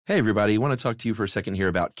Hey everybody, I want to talk to you for a second here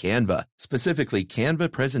about Canva, specifically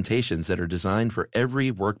Canva presentations that are designed for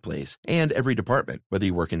every workplace and every department. Whether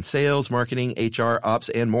you work in sales, marketing, HR, ops,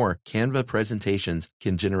 and more, Canva presentations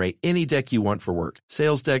can generate any deck you want for work.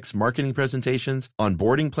 Sales decks, marketing presentations,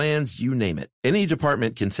 onboarding plans, you name it. Any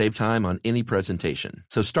department can save time on any presentation.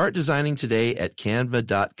 So start designing today at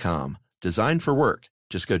canva.com. Design for work.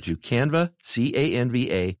 Just go to Canva,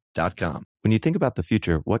 CANVA.com. When you think about the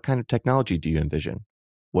future, what kind of technology do you envision?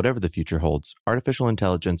 Whatever the future holds, artificial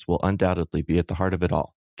intelligence will undoubtedly be at the heart of it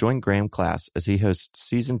all. Join Graham Class as he hosts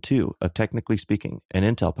Season 2 of Technically Speaking, an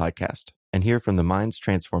Intel podcast, and hear from the minds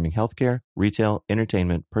transforming healthcare, retail,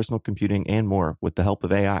 entertainment, personal computing, and more with the help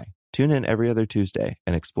of AI. Tune in every other Tuesday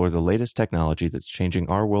and explore the latest technology that's changing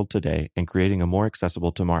our world today and creating a more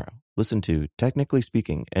accessible tomorrow. Listen to Technically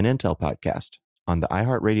Speaking, an Intel podcast on the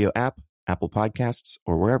iHeartRadio app, Apple Podcasts,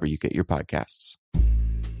 or wherever you get your podcasts.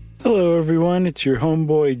 Hello, everyone. It's your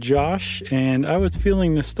homeboy, Josh, and I was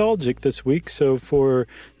feeling nostalgic this week, so for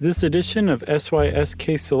this edition of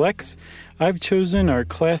SYSK Selects, I've chosen our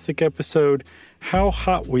classic episode, How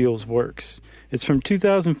Hot Wheels Works. It's from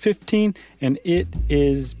 2015, and it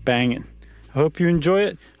is banging. I hope you enjoy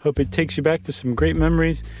it. Hope it takes you back to some great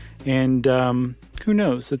memories, and who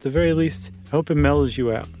knows, at the very least, I hope it mellows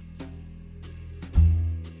you out.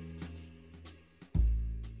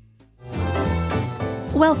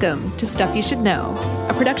 Welcome to Stuff You Should Know,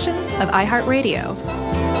 a production of iHeartRadio.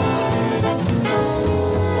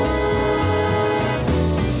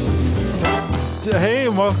 Hey,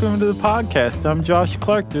 and welcome to the podcast. I'm Josh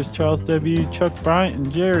Clark. There's Charles W., Chuck Bryant,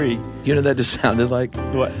 and Jerry. You know, that just sounded like...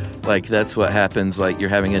 What? Like, that's what happens, like, you're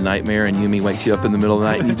having a nightmare and Yumi wakes you up in the middle of the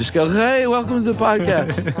night and you just go, hey, welcome to the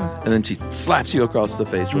podcast. And then she slaps you across the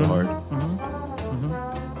face real hard.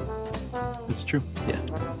 It's true. Yeah.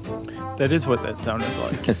 That is what that sounded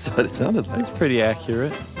like. That's what it sounded like. That's pretty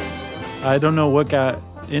accurate. I don't know what got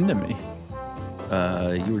into me.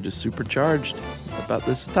 You were just supercharged about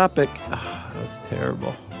this topic. That's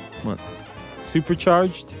terrible. What?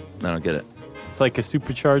 Supercharged? I don't get it. It's like a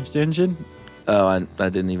supercharged engine? Oh, I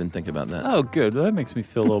didn't even think about that. Oh, good. Well, that makes me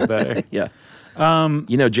feel a little better. Yeah.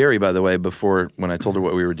 You know, Jerry, by the way, before, when I told her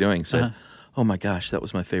what we were doing, said, oh my gosh, that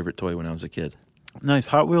was my favorite toy when I was a kid. Nice.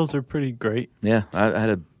 Hot Wheels are pretty great. Yeah, I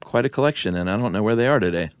had quite a collection, and I don't know where they are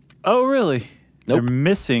today. Oh, really? Nope. They're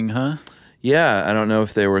missing, huh? Yeah, I don't know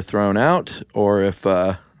if they were thrown out or if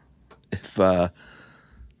my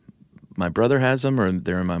brother has them or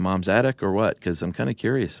they're in my mom's attic or what, because I'm kind of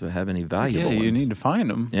curious if I have any valuable ones. Yeah, you need to find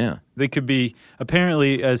them. Yeah. They could be,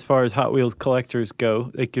 apparently, as far as Hot Wheels collectors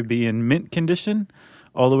go, they could be in mint condition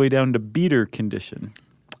all the way down to beater condition.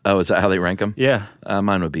 Oh, is that how they rank them? Yeah.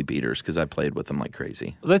 Mine would be beaters because I played with them like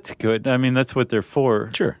crazy. That's good. I mean, that's what they're for.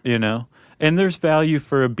 Sure. You know? And there's value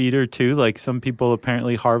for a beater, too. Like, some people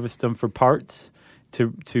apparently harvest them for parts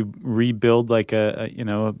to rebuild, like, a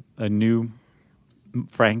new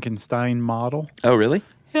Frankenstein model. Oh, really?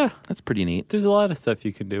 Yeah. That's pretty neat. There's a lot of stuff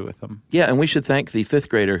you can do with them. Yeah, and we should thank the fifth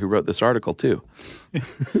grader who wrote this article, too.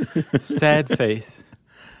 Sad face.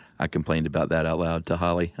 I complained about that out loud to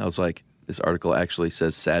Holly. I was like, this article actually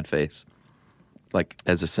says sad face, like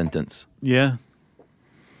as a sentence. Yeah.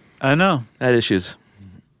 I know. I had issues.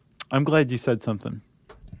 I'm glad you said something.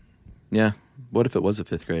 Yeah. What if it was a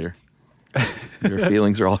fifth grader? Your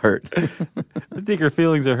feelings are all hurt. I think her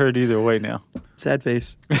feelings are hurt either way now. Sad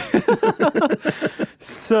face.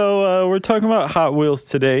 So we're talking about Hot Wheels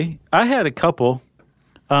today. I had a couple.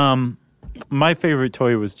 My favorite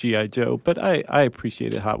toy was G.I. Joe, but I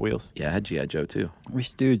appreciated Hot Wheels. Yeah, I had G.I. Joe, too. We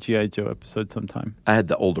should do a G.I. Joe episode sometime. I had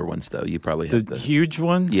the older ones, though. You probably had The huge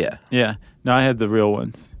ones? Yeah. Yeah. No, I had the real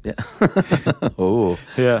ones. Yeah. Oh.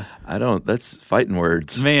 Yeah. That's fighting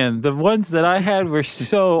words. Man, the ones that I had were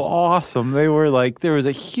so awesome. They were like, there was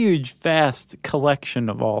a huge, vast collection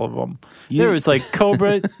of all of them. There was like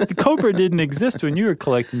Cobra. The Cobra didn't exist when you were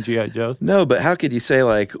collecting G.I. Joes. No, but how could you say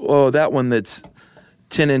like, oh, that one that's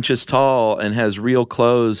 10 inches tall and has real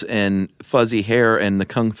clothes and fuzzy hair and the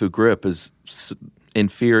Kung Fu grip is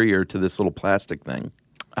inferior to this little plastic thing?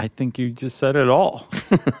 I think you just said it all.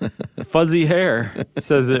 Fuzzy hair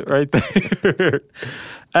says it right there.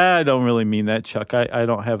 I don't really mean that, Chuck. I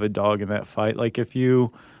don't have a dog in that fight. Like, if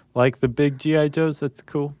you like the big G.I. Joes, that's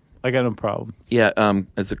cool. I got no problem. Yeah,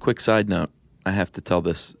 as a quick side note, I have to tell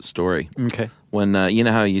this story. Okay. When, you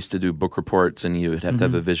know how I used to do book reports and you would have to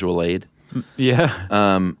have a visual aid? Yeah.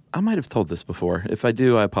 I might have told this before. If I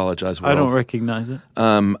do, I apologize. I don't recognize it.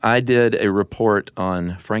 I did a report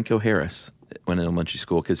on Franco Harris when in elementary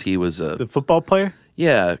school because he was the football player?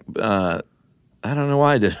 Yeah. I don't know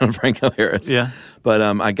why I did it on Franco Harris. Yeah. But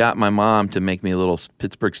I got my mom to make me a little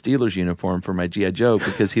Pittsburgh Steelers uniform for my G.I. Joe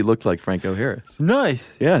because he looked like Franco Harris.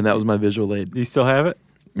 Nice. Yeah, and that was my visual aid. Do you still have it?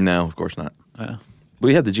 No, of course not. Oh.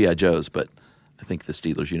 We had the G.I. Joes, but I think the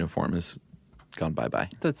Steelers uniform has gone bye-bye.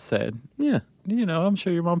 That's sad. Yeah. You know, I'm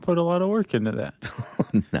sure your mom put a lot of work into that.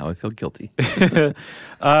 Now I feel guilty.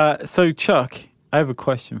 So, Chuck, I have a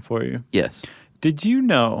question for you. Yes. Did you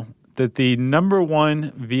know that the number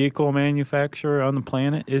one vehicle manufacturer on the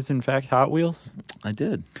planet is, in fact, Hot Wheels? I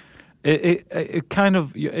did. It kind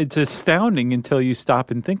of, it's astounding until you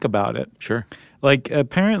stop and think about it. Sure. Like,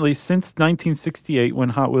 apparently, since 1968, when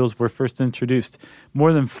Hot Wheels were first introduced,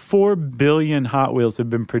 more than 4 billion Hot Wheels have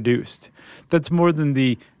been produced. That's more than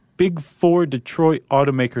the big four Detroit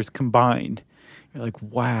automakers combined. You're like,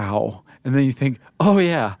 wow. And then you think, oh,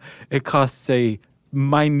 yeah, it costs a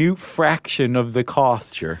minute fraction of the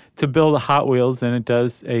cost to build a Hot Wheels than it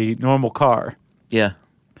does a normal car. Yeah.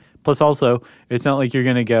 Plus, also, it's not like you're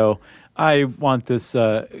going to go, I want this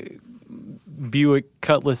Buick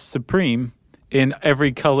Cutlass Supreme in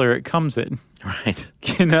every color it comes in. Right.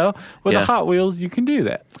 You know? With the Hot Wheels, you can do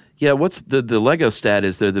that. Yeah, what's the Lego stat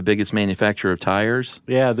is they're the biggest manufacturer of tires.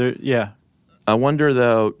 Yeah, I wonder,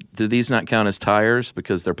 though, do these not count as tires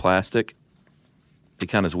because they're plastic? They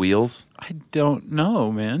count as wheels? I don't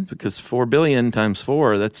know, man. Because 4 billion times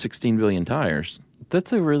 4, that's 16 billion tires.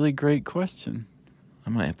 That's a really great question.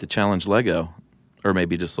 I might have to challenge Lego, or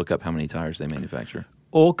maybe just look up how many tires they manufacture.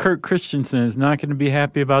 Old Kirk Christensen is not going to be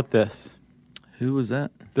happy about this. Who was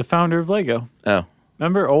that? The founder of Lego. Oh.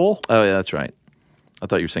 Remember Ole? Oh, yeah, that's right. I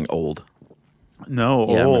thought you were saying old. No, Yeah,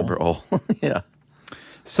 Ole. I remember Ole. Yeah.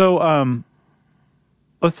 So,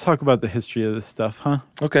 let's talk about the history of this stuff, huh?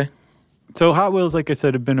 Okay. So Hot Wheels, like I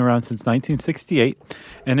said, have been around since 1968.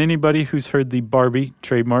 And anybody who's heard the Barbie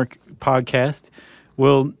trademark podcast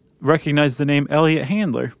will recognize the name Elliot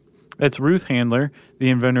Handler. That's Ruth Handler, the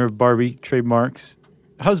inventor of Barbie trademark's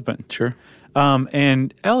husband. Sure.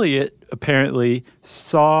 And Elliot apparently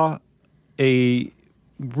saw a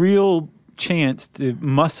real chance to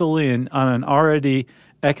muscle in on an already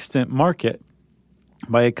extant market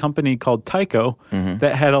by a company called Tyco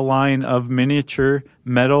that had a line of miniature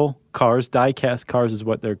metal cars, die-cast cars is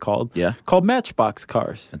what they're called, called Matchbox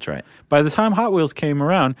cars. That's right. By the time Hot Wheels came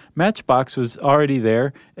around, Matchbox was already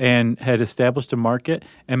there and had established a market,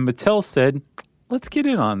 and Mattel said, let's get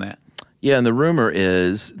in on that. Yeah, and the rumor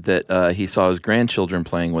is that he saw his grandchildren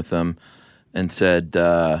playing with them and said,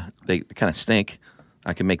 they kind of stink.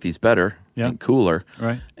 I can make these better and cooler.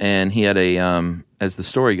 Right. And he had a, as the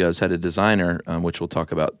story goes, had a designer, which we'll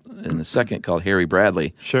talk about in a second, called Harry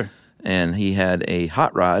Bradley. Sure. And he had a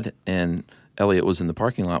hot rod, and Elliot was in the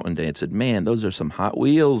parking lot one day and said, man, those are some Hot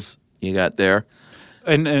Wheels you got there.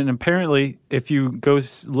 And apparently, if you go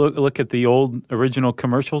look at the old original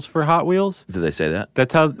commercials for Hot Wheels, Did they say that?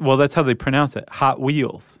 that's how they pronounce it, Hot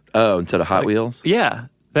Wheels. Oh, instead of Hot Wheels? Yeah,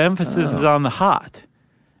 the emphasis is on the hot.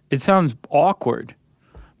 It sounds awkward.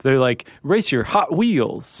 They're like, race your Hot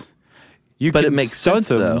Wheels. But it makes stunt sense,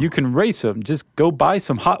 them. though. You can race them. Just go buy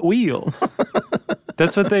some Hot Wheels.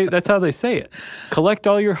 That's how they say it. Collect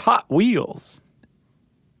all your Hot Wheels.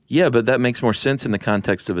 Yeah, but that makes more sense in the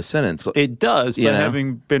context of a sentence. It does, but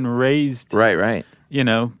having been raised, Right.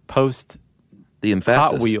 post The emphasis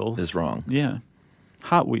Hot Wheels is wrong. Yeah,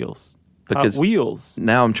 Hot Wheels. Because Hot Wheels.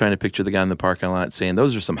 Now I'm trying to picture the guy in the parking lot saying,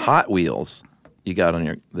 those are some Hot Wheels you got on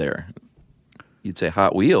your there. You'd say,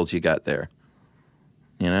 Hot Wheels you got there.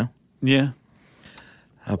 You know? Yeah,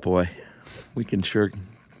 Oh, boy. We can sure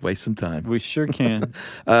waste some time. we sure can.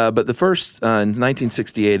 But the first, in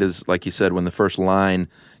 1968 is, like you said, when the first line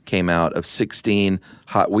came out of 16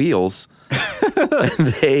 Hot Wheels. And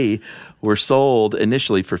they were sold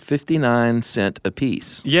initially for 59 cents a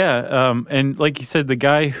piece. Yeah, and like you said, the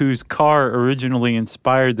guy whose car originally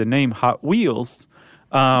inspired the name Hot Wheels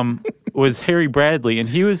was Harry Bradley, and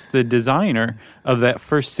he was the designer of that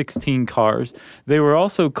first 16 cars. They were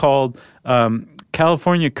also called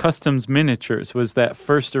California Customs Miniatures, was that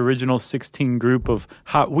first original 16 group of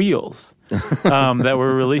Hot Wheels that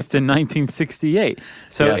were released in 1968.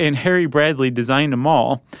 So, and Harry Bradley designed them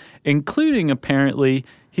all, including apparently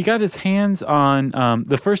he got his hands on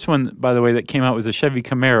the first one, by the way, that came out was a Chevy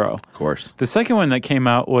Camaro. Of course. The second one that came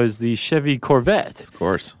out was the Chevy Corvette. Of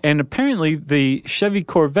course. And apparently the Chevy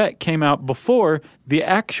Corvette came out before the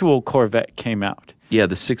actual Corvette came out. Yeah,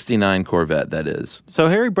 the 69 Corvette, that is. So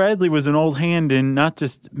Harry Bradley was an old hand in not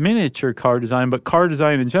just miniature car design, but car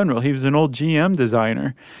design in general. He was an old GM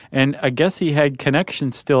designer. And I guess he had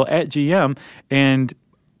connections still at GM, and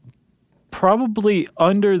probably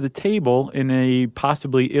under the table in a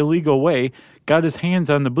possibly illegal way, got his hands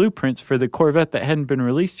on the blueprints for the Corvette that hadn't been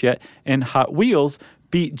released yet, and Hot Wheels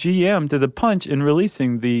beat GM to the punch in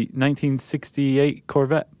releasing the 1968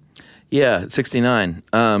 Corvette. Yeah, 69.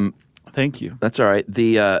 Thank you. That's all right.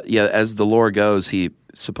 As the lore goes, he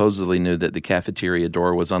supposedly knew that the cafeteria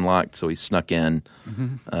door was unlocked, so he snuck in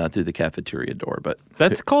through the cafeteria door. But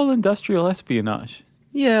that's called industrial espionage.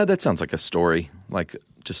 Yeah, that sounds like a story, like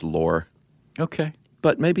just lore. Okay.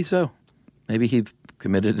 But maybe so. Maybe he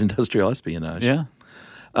committed industrial espionage. Yeah.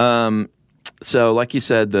 So, like you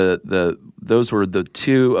said, those were the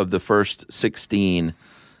 2 of the first 16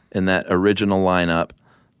 in that original lineup,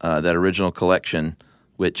 that original collection.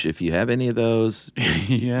 Which, if you have any of those,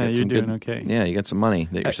 yeah, you're doing okay. Yeah, you got some money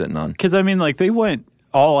that you're sitting on. Because they went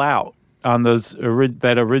all out on those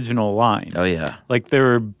that original line. Oh yeah, like there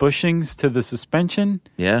were bushings to the suspension.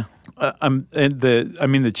 Yeah, and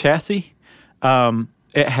the chassis.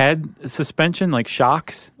 It had suspension, like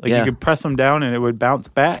shocks. Like you could press them down and it would bounce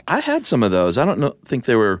back. I had some of those. I don't think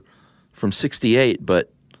they were from '68,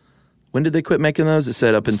 but when did they quit making those? It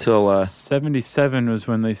said up until 77 was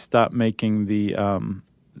when they stopped making the.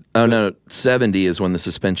 70 is when the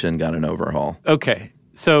suspension got an overhaul. Okay.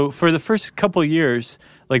 So for the first couple of years,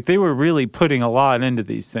 like they were really putting a lot into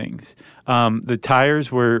these things. The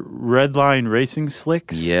tires were Redline racing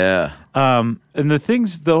slicks. Yeah. And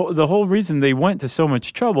the whole reason they went to so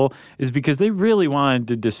much trouble is because they really wanted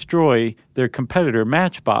to destroy their competitor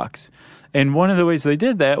Matchbox. And one of the ways they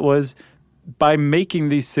did that was by making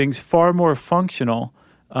these things far more functional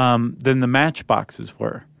than the Matchboxes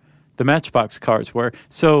were. The Matchbox cars were.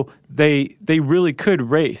 So they really could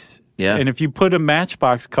race. Yeah. And if you put a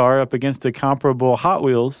Matchbox car up against a comparable Hot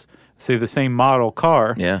Wheels, say the same model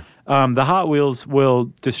car, the Hot Wheels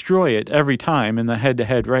will destroy it every time in the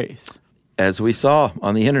head-to-head race. As we saw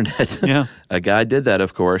on the internet. Yeah. A guy did that,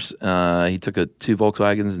 of course. He took 2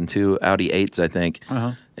 Volkswagens and 2 Audi 8s, I think,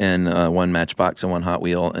 and one Matchbox and one Hot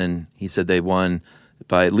Wheel. And he said they won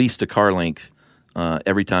by at least a car length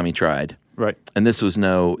every time he tried. Right. And this was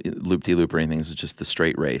no loop-de-loop or anything. This was just the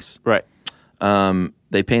straight race. Right.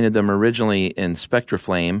 They painted them originally in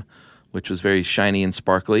Spectraflame, which was very shiny and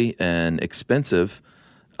sparkly and expensive.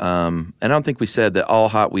 And I don't think we said that all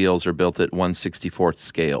Hot Wheels are built at 1/64th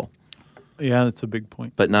scale. Yeah, that's a big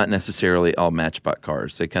point. But not necessarily all Matchbox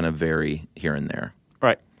cars. They kind of vary here and there.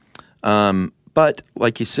 Right. But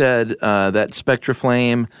like you said, that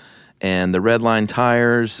Spectraflame and the Redline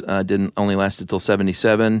tires didn't only last until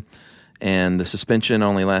 77, and the suspension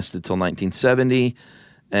only lasted till 1970.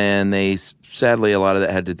 And sadly, a lot of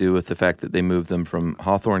that had to do with the fact that they moved them from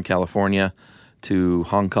Hawthorne, California to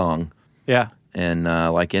Hong Kong. Yeah. And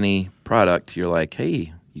like any product, you're like,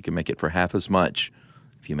 hey, you can make it for half as much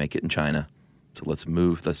if you make it in China. So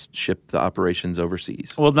let's ship the operations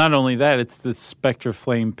overseas. Well, not only that, it's the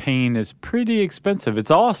Spectraflame paint is pretty expensive.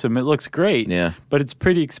 It's awesome. It looks great. Yeah. But it's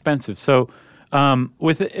pretty expensive. So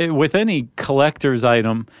with any collector's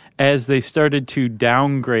item, as they started to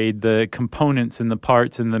downgrade the components and the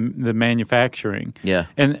parts and the manufacturing,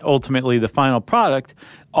 and ultimately the final product,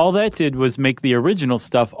 all that did was make the original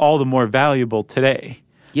stuff all the more valuable today.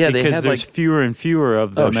 Yeah, because there's fewer and fewer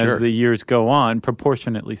of them as the years go on,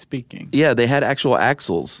 proportionately speaking. Yeah, they had actual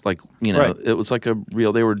axles. Like, It was like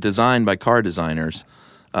they were designed by car designers,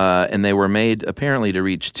 and they were made apparently to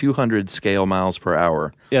reach 200 scale miles per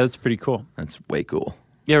hour. Yeah, that's pretty cool. That's way cool.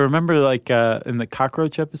 Yeah, remember in the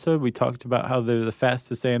cockroach episode, we talked about how they're the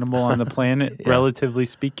fastest animal on the planet, relatively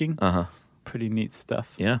speaking? Uh-huh. Pretty neat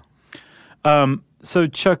stuff. Yeah. So,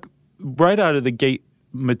 Chuck, right out of the gate,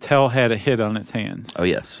 Mattel had a hit on its hands. Oh,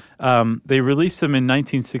 yes. They released them in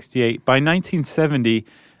 1968. By 1970,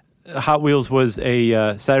 Hot Wheels was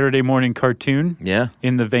a Saturday morning cartoon. Yeah.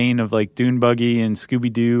 In the vein of like Dune Buggy and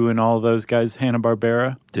Scooby-Doo and all those guys,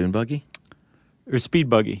 Hanna-Barbera. Dune Buggy? Or Speed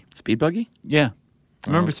Buggy. Speed Buggy? Yeah.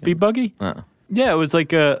 Remember Speed Buggy? Yeah, it was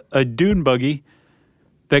like a Dune Buggy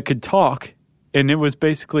that could talk, and it was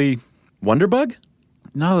basically... Wonder Bug?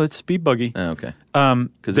 No, it's Speed Buggy. Oh, okay.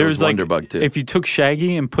 Because there was Wonder Bug, too. If you took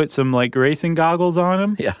Shaggy and put some, like, racing goggles on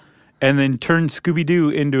him, and then turned Scooby-Doo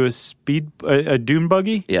into a Dune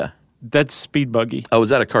Buggy, that's Speed Buggy. Oh, was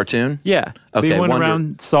that a cartoon? Yeah. Okay, they went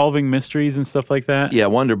around solving mysteries and stuff like that. Yeah,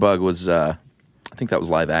 Wonder Bug was, I think that was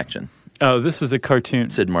live action. Oh, this was a cartoon.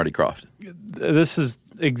 Sid and Marty Krofft. This is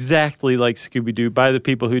exactly like Scooby-Doo by the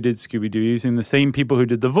people who did Scooby-Doo, using the same people who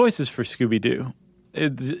did the voices for Scooby-Doo.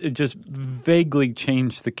 It just vaguely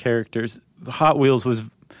changed the characters. Hot Wheels was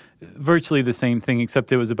virtually the same thing,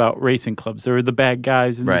 except it was about racing clubs. There were the bad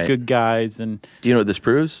guys and the good guys. And do you know what this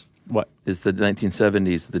proves? What? Is the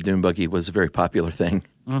 1970s, the Dune Buggy was a very popular thing.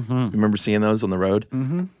 Mm-hmm. Remember seeing those on the road?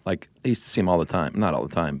 Mm-hmm. Like, I used to see them all the time. Not all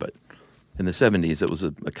the time, but In the 70s, it was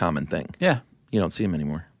a common thing. Yeah. You don't see them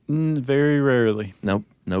anymore. Very rarely. Nope.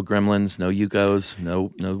 No Gremlins, no Yukos,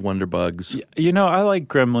 no Wonder Bugs. You know, I like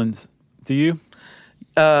Gremlins. Do you?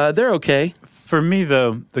 They're okay. For me,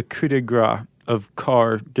 though, the coup de grace of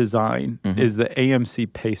car design is the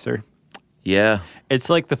AMC Pacer. Yeah. It's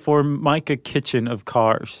like the Formica kitchen of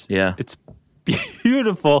cars. Yeah. It's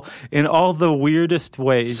beautiful in all the weirdest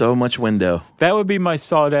ways. So much window. That would be my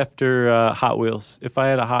sought after Hot Wheels. If I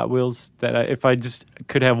had a Hot Wheels, if I just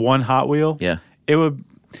could have one Hot Wheel, it would.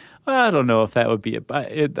 I don't know if that would be it,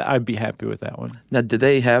 but I'd be happy with that one. Now, do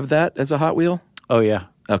they have that as a Hot Wheel? Oh yeah.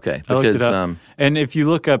 Okay, I looked it because up. And if you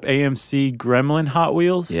look up AMC Gremlin Hot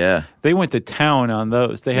Wheels, they went to town on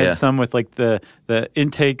those. They had some with like the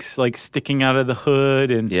intakes like sticking out of the hood,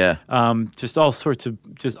 and just all sorts of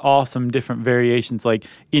just awesome different variations like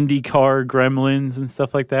IndyCar Gremlins and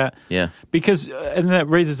stuff like that. Yeah, because and that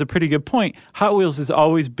raises a pretty good point. Hot Wheels has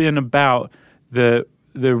always been about the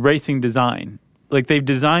racing design. Like they've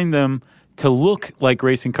designed them to look like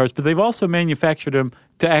racing cars, but they've also manufactured them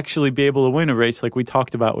to actually be able to win a race like we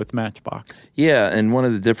talked about with Matchbox. Yeah, and one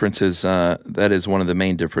of the differences, that is one of the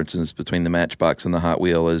main differences between the Matchbox and the Hot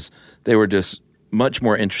Wheel is they were just much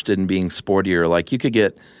more interested in being sportier. Like you could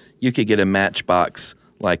get a Matchbox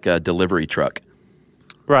like a delivery truck.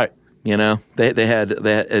 Right. You know, they had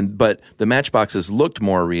but the Matchboxes looked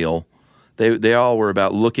more real. They all were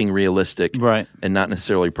about looking realistic, right, and not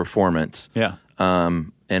necessarily performance. Yeah.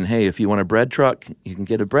 And hey, if you want a bread truck, you can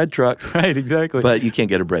get a bread truck. Right, exactly. But you can't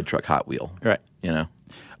get a bread truck Hot Wheel. Right. You know.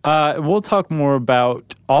 We'll talk more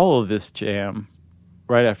about all of this jam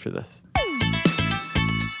right after this.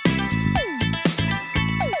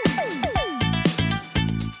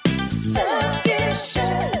 Stuff you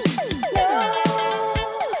should know.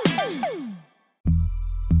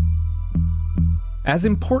 As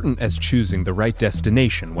important as choosing the right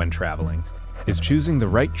destination when traveling is choosing the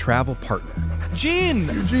right travel partner. Gene!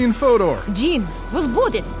 Eugene Fodor. Gene, was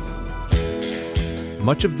будет?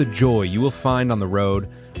 Much of the joy you will find on the road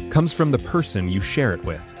comes from the person you share it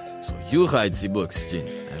with. So you write the books, Gene,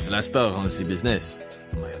 and Vlastar runs the business.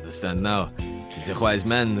 I understand now. Tis a wise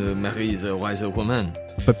man marries a wiser woman.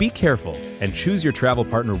 But be careful and choose your travel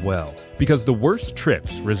partner well, because the worst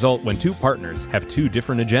trips result when two partners have two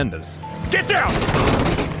different agendas. Get down!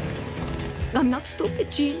 I'm not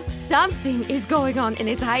stupid, Gene. Something is going on, and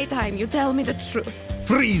it's high time you tell me the truth.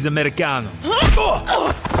 Freeze, Americano!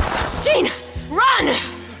 Gene, run!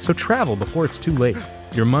 So travel before it's too late.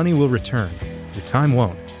 Your money will return, your time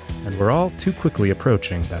won't, and we're all too quickly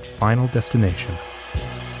approaching that final destination.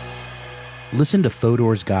 Listen to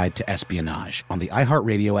Fodor's Guide to Espionage on the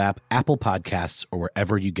iHeartRadio app, Apple Podcasts, or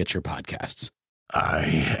wherever you get your podcasts.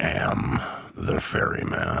 I am the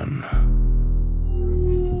ferryman.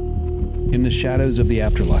 In the shadows of the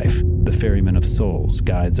afterlife, the Ferryman of Souls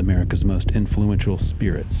guides America's most influential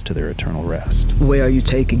spirits to their eternal rest. Where are you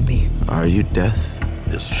taking me? Are you death?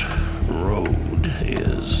 This road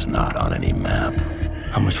is not on any map.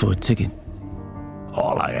 How much for a ticket?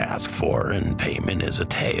 All I ask for in payment is a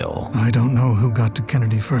tale. I don't know who got to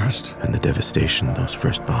Kennedy first. And the devastation those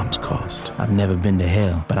first bombs caused. I've never been to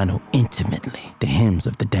hell, but I know intimately the hymns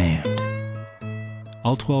of the damned.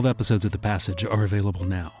 All 12 episodes of The Passage are available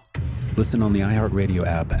now. Listen on the iHeartRadio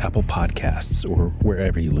app, Apple Podcasts, or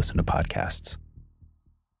wherever you listen to podcasts.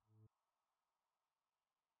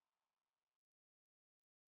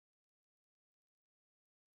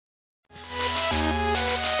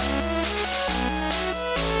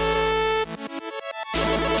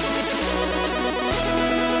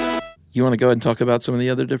 You want to go ahead and talk about some of the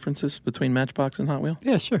other differences between Matchbox and Hot Wheel?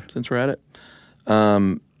 Yeah, sure. Since we're at it.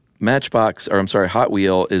 Hot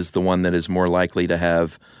Wheel is the one that is more likely to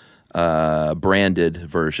have branded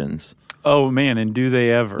versions. Oh, man, and do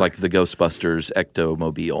they ever? Like the Ghostbusters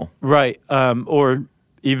Ectomobile. Right. Or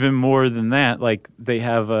even more than that, like they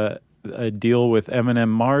have a deal with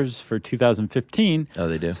M&M Mars for 2015. Oh,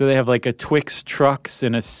 they do? So they have like a Twix trucks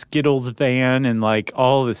and a Skittles van and like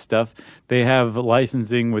all this stuff. They have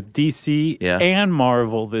licensing with DC and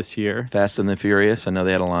Marvel this year. Fast and the Furious, I know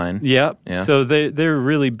they had a line. Yep. Yeah. So they're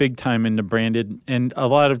really big time into branded. And a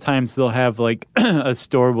lot of times they'll have like a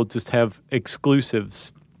store will just have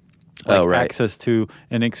exclusives. Like access to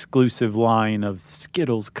an exclusive line of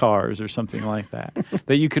Skittles cars or something like that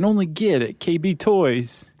that you can only get at KB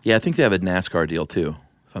Toys. Yeah, I think they have a NASCAR deal too,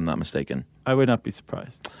 if I'm not mistaken. I would not be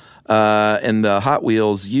surprised. And the Hot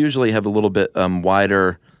Wheels usually have a little bit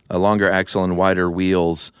wider, a longer axle and wider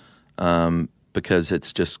wheels because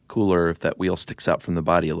it's just cooler if that wheel sticks out from the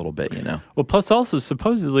body a little bit, you know? Well, plus also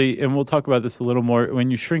supposedly, and we'll talk about this a little more, when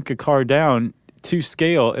you shrink a car down to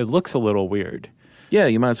scale, it looks a little weird. Yeah,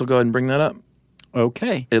 you might as well go ahead and bring that up.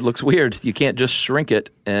 Okay. It looks weird. You can't just shrink it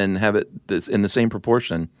and have it in the same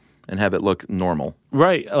proportion and have it look normal.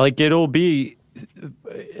 Right. Like it'll be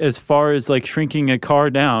as far as like shrinking a car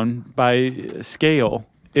down by scale.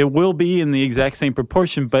 It will be in the exact same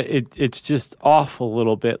proportion, but it's just off a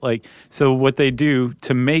little bit. Like, so what they do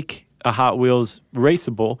to make a Hot Wheels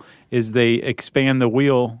raceable is they expand the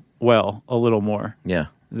wheel well a little more. Yeah.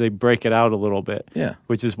 They break it out a little bit. Yeah.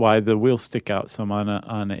 Which is why the wheels stick out some on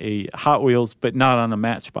a Hot Wheels, but not on a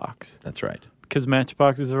Matchbox. That's right. Because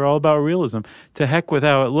Matchboxes are all about realism. To heck with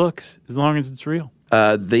how it looks, as long as it's real.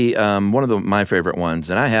 One of my favorite ones,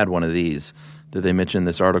 and I had one of these that they mentioned in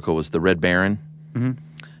this article, was the Red Baron. Mm-hmm.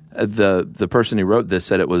 The person who wrote this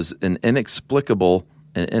said it was an inexplicably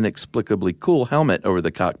cool helmet over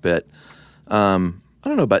the cockpit. I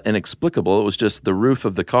don't know about inexplicable. It was just the roof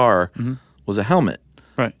of the car was a helmet.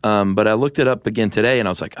 Right. But I looked it up again today, and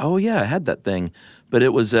I was like, oh, yeah, I had that thing. But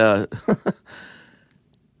it was it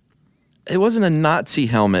wasn't a Nazi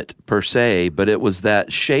helmet per se, but it was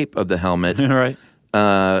that shape of the helmet. Right.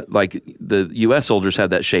 Like the U.S. soldiers have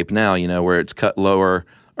that shape now, where it's cut lower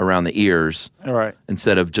around the ears. Right.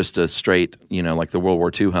 Instead of just a straight, like the World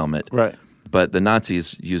War II helmet. Right. But the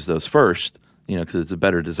Nazis used those first, because it's a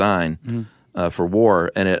better design for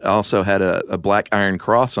war. And it also had a black iron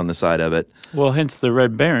cross on the side of it. Well, hence the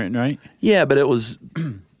Red Baron, right? Yeah, but it was...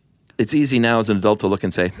 It's easy now as an adult to look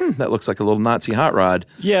and say, that looks like a little Nazi hot rod.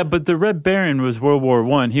 Yeah, but the Red Baron was World War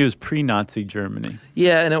I. He was pre-Nazi Germany.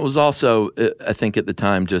 Yeah, and it was also, I think at the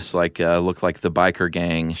time, just like looked like the biker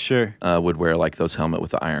gang sure would wear like those helmet with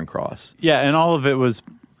the iron cross. Yeah, and all of it was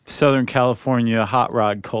Southern California hot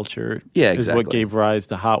rod culture. Yeah, exactly. Is what gave rise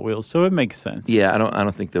to Hot Wheels, so it makes sense. Yeah, I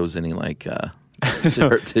don't think there was any like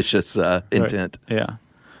surreptitious intent. Right.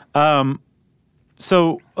 Yeah.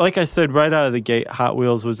 So, like I said, right out of the gate, Hot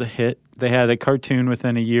Wheels was a hit. They had a cartoon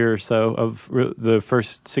within a year or so of the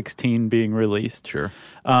first 16 being released. Sure.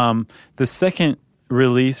 The second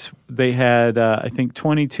release, they had, I think,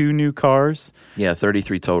 22 new cars. Yeah,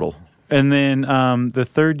 33 total. And then the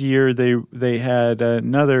third year, they had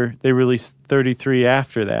they released 33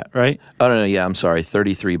 after that, right? Oh, no, yeah, I'm sorry,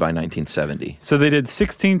 33 by 1970. So they did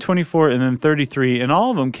 16, 24, and then 33, and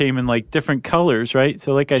all of them came in like different colors, right?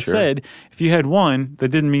 So like I said, if you had one, that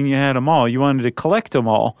didn't mean you had them all. You wanted to collect them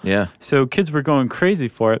all. Yeah. So kids were going crazy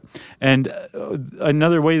for it. And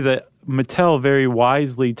another way that Mattel very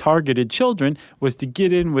wisely targeted children was to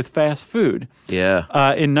get in with fast food. Yeah.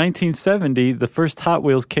 In 1970, the first Hot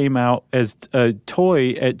Wheels came out as a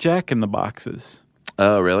toy at Jack in the Boxes.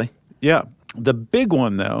 Oh, really? Yeah. The big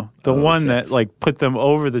one, though, the one that like put them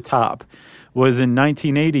over the top, was in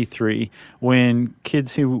 1983 when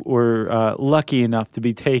kids who were lucky enough to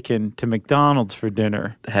be taken to McDonald's for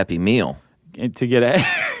dinner. The Happy Meal. To get a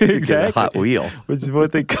exactly get a Hot Wheel, which is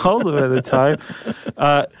what they called them at the time,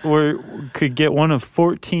 could get one of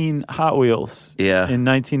 14 Hot Wheels. Yeah. In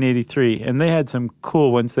 1983, and they had some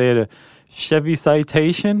cool ones. They had a Chevy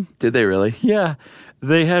Citation. Did they really? Yeah,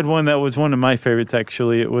 they had one that was one of my favorites.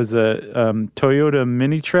 Actually, it was a Toyota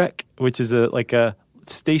Mini Trek, which is like a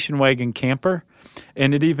station wagon camper,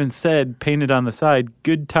 and it even said painted on the side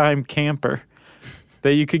 "Good Time Camper."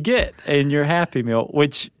 That you could get in your Happy Meal,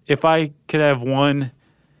 which if I could have one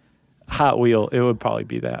Hot Wheel, it would probably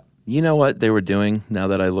be that. You know what they were doing now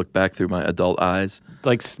that I look back through my adult eyes?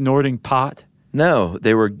 Like snorting pot? No,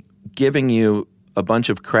 they were giving you a bunch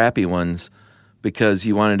of crappy ones because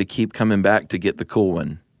you wanted to keep coming back to get the cool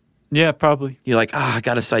one. Yeah, probably. You're like, I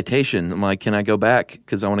got a Citation. I'm like, can I go back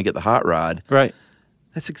because I want to get the hot rod? Right.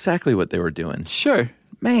 That's exactly what they were doing. Sure.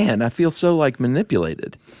 Man, I feel so like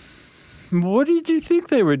manipulated. What did you think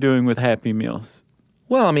they were doing with Happy Meals?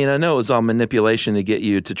 Well, I mean, I know it was all manipulation to get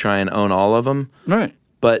you to try and own all of them. Right.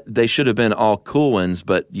 But they should have been all cool ones,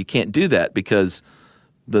 but you can't do that because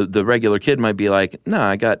the regular kid might be like, no,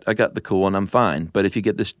 I got the cool one, I'm fine. But if you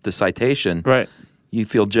get the Citation, right, you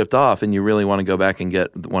feel gypped off and you really want to go back and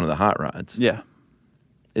get one of the hot rods. Yeah.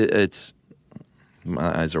 It's...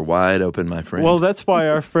 My eyes are wide open, my friend. Well, that's why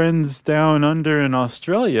our friends down under in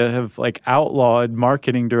Australia have like outlawed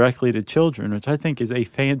marketing directly to children, which I think is a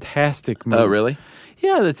fantastic move. Oh, really?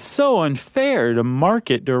 Yeah, that's so unfair to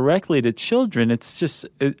market directly to children. It's just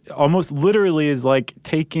it almost literally is like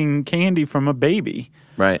taking candy from a baby.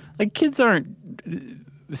 Right. Like kids aren't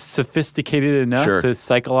sophisticated enough to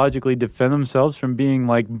psychologically defend themselves from being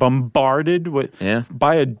like bombarded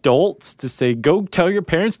by adults to say, go tell your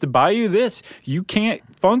parents to buy you this. You can't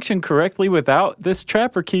function correctly without this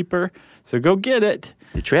Trapper Keeper, so go get it.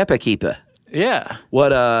 The Trapper Keeper. Yeah.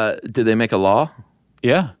 What, did they make a law?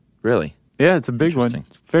 Yeah. Really? Yeah, it's a big one.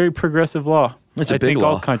 Very progressive law. It's a I big think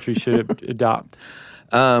law. all countries should adopt.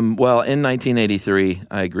 Well, in 1983,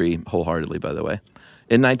 I agree wholeheartedly, by the way.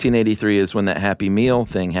 In 1983 is when that Happy Meal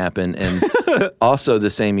thing happened. And also the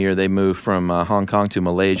same year, they moved from Hong Kong to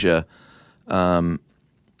Malaysia. And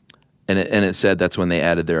it said that's when they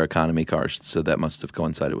added their economy cars. So that must have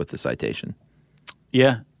coincided with the citation.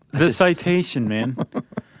 Yeah. The citation, man.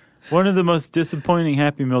 One of the most disappointing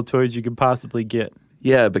Happy Meal toys you could possibly get.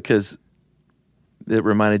 Yeah, because it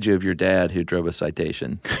reminded you of your dad who drove a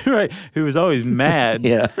citation. Right. Who was always mad.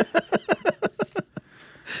 Yeah.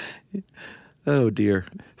 Oh, dear.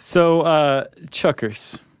 So,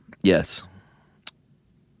 Chuckers. Yes.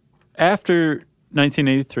 After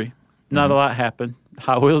 1983, not a lot happened.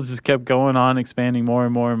 Hot Wheels just kept going on, expanding more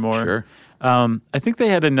and more and more. Sure. I think they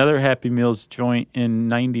had another Happy Meals joint in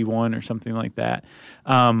 91 or something like that.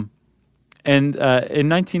 And in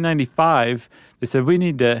 1995, they said, we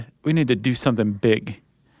need to do something big.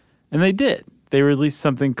 And they did. They released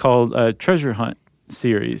something called Treasure Hunt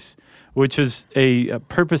series, which was a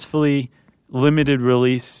purposefully limited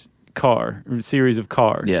release series of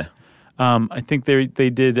cars. Yeah. I think they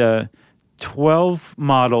did 12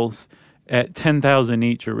 models at 10,000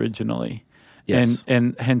 each originally. Yes.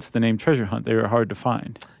 And hence the name Treasure Hunt. They were hard to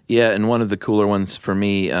find. Yeah, and one of the cooler ones for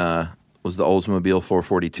me was the Oldsmobile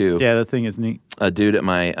 442. Yeah, that thing is neat. A dude at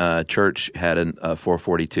my church had a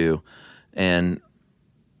 442, and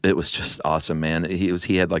it was just awesome, man.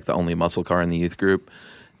 He had like the only muscle car in the youth group,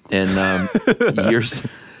 and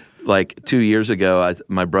 2 years ago,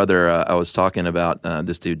 my brother, I was talking about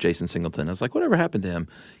this dude, Jason Singleton. I was like, whatever happened to him?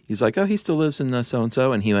 He's like, oh, he still lives in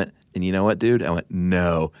so-and-so. And he went, and you know what, dude? I went,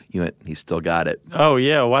 no. He went, he still got it. Oh,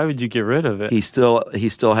 yeah. Why would you get rid of it? He still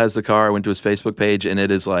has the car. I went to his Facebook page, and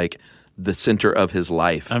it is like the center of his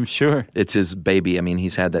life. I'm sure. It's his baby. I mean,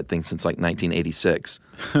 he's had that thing since like 1986.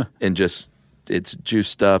 And just, it's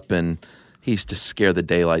juiced up, and he used to scare the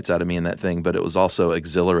daylights out of me in that thing. But it was also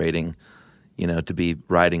exhilarating, to be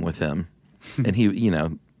riding with him. And he,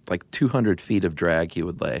 like 200 feet of drag he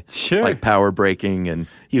would lay. Sure. Like power braking, and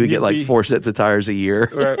he would get like 4 sets of tires a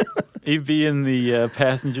year. Right. He'd be in the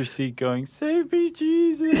passenger seat going, save me,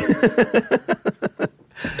 Jesus.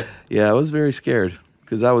 Yeah, I was very scared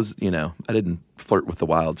because I was, I didn't flirt with the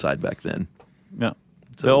wild side back then. No.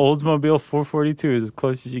 So the Oldsmobile 442 is as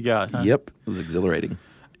close as you got, huh? Yep. It was exhilarating.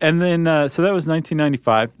 And then, so that was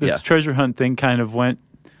 1995. This treasure hunt thing kind of went,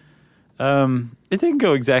 it didn't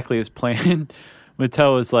go exactly as planned.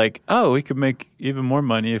 Mattel was like, oh, we could make even more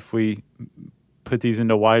money if we put these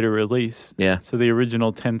into wider release. Yeah. So the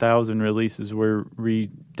original 10,000 releases were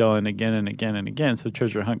redone again and again and again. So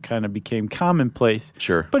Treasure Hunt kind of became commonplace.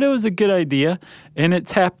 Sure. But it was a good idea. And it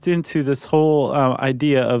tapped into this whole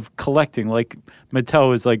idea of collecting. Like Mattel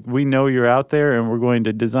was like, we know you're out there and we're going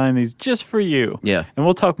to design these just for you. Yeah. And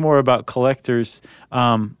we'll talk more about collectors.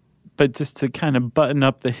 But just to kind of button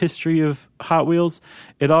up the history of Hot Wheels,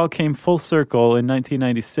 it all came full circle in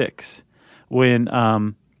 1996 when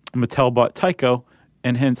Mattel bought Tyco,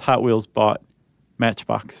 and hence Hot Wheels bought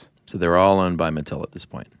Matchbox. So they're all owned by Mattel at this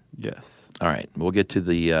point. Yes. All right. We'll get to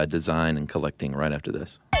the design and collecting right after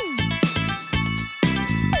this.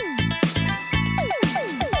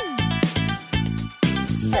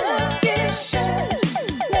 Stuff you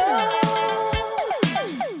should know.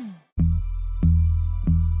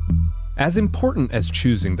 As important as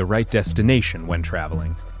choosing the right destination when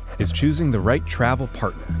traveling is choosing the right travel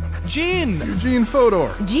partner. Eugene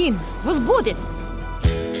Fodor. Gene, was будет?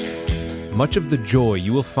 Much of the joy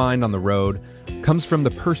you will find on the road comes from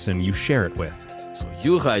the person you share it with. So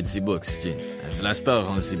you write the books, Gene, and Vlastar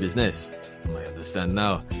runs the business. I understand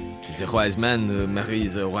now. The wise man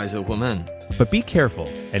marries a wiser woman. But be careful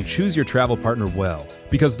and choose your travel partner well,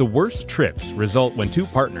 because the worst trips result when two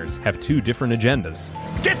partners have two different agendas.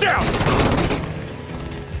 Get down!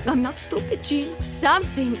 I'm not stupid, Gene.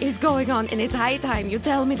 Something is going on, and it's high time you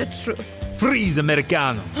tell me the truth. Freeze,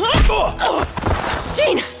 Americano.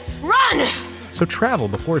 Gene, run! So travel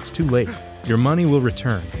before it's too late. Your money will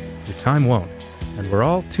return, your time won't, and we're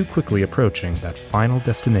all too quickly approaching that final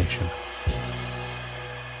destination.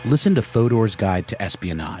 Listen to Fodor's Guide to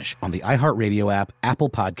Espionage on the iHeartRadio app, Apple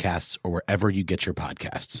Podcasts, or wherever you get your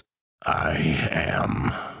podcasts. I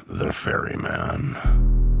am the ferryman.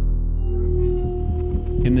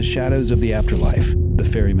 In the shadows of the afterlife, the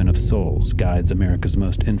Ferryman of Souls guides America's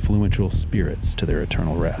most influential spirits to their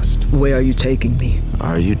eternal rest. Where are you taking me?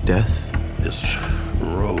 Are you death? This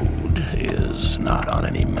road is not on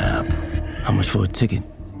any map. How much for a ticket?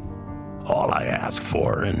 All I ask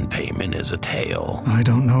for in payment is a tale. I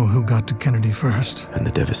don't know who got to Kennedy first. And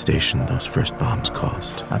the devastation those first bombs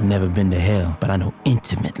caused. I've never been to hell, but I know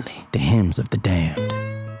intimately the hymns of the damned.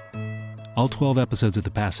 All 12 episodes of The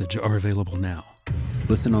Passage are available now.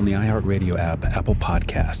 Listen on the iHeartRadio app, Apple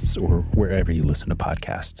Podcasts, or wherever you listen to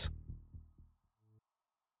podcasts.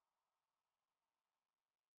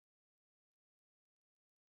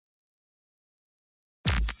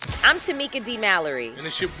 I'm Tamika D. Mallory. And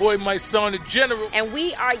it's your boy, my son, the General. And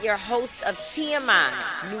we are your hosts of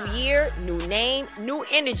TMI. New year, new name, new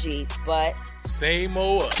energy, but same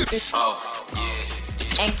old us. Oh, yeah.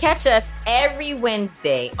 And catch us every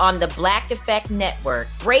Wednesday on the Black Effect Network,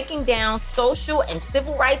 breaking down social and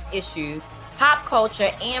civil rights issues, pop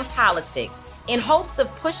culture, and politics in hopes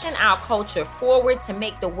of pushing our culture forward to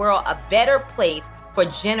make the world a better place for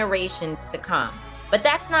generations to come. But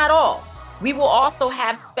that's not all. We will also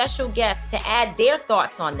have special guests to add their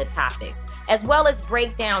thoughts on the topics, as well as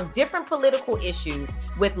break down different political issues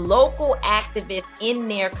with local activists in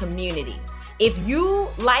their community. If you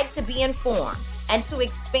like to be informed and to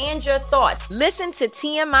expand your thoughts, listen to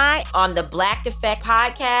TMI on the Black Effect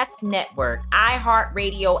Podcast Network,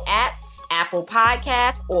 iHeartRadio app, Apple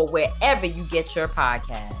Podcasts, or wherever you get your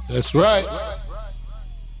podcasts. That's right.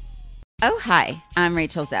 Oh, hi, I'm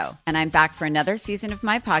Rachel Zoe, and I'm back for another season of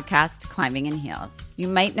my podcast, Climbing in Heels. You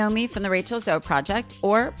might know me from the Rachel Zoe Project,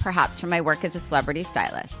 or perhaps from my work as a celebrity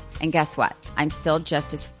stylist. And guess what? I'm still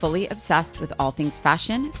just as fully obsessed with all things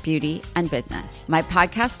fashion, beauty, and business. My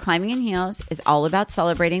podcast, Climbing in Heels, is all about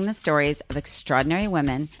celebrating the stories of extraordinary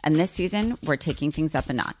women, and this season, we're taking things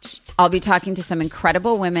up a notch. I'll be talking to some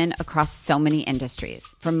incredible women across so many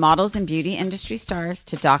industries, from models and beauty industry stars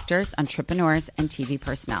to doctors, entrepreneurs, and TV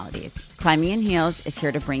personalities. Climbing in Heels is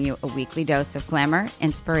here to bring you a weekly dose of glamour,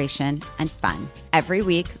 inspiration, and fun. Every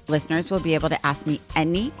week, listeners will be able to ask me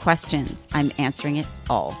any questions. I'm answering it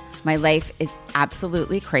all. My life is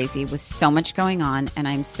absolutely crazy with so much going on, and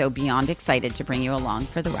I'm so beyond excited to bring you along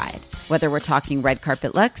for the ride. Whether we're talking red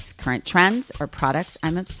carpet looks, current trends, or products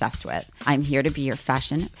I'm obsessed with, I'm here to be your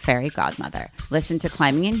fashion fairy godmother. Listen to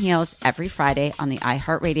Climbing in Heels every Friday on the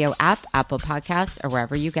iHeartRadio app, Apple Podcasts, or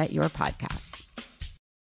wherever you get your podcasts.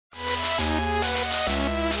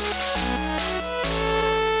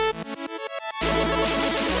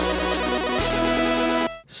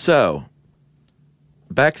 So,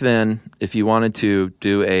 back then, if you wanted to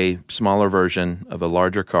do a smaller version of a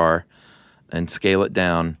larger car and scale it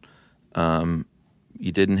down,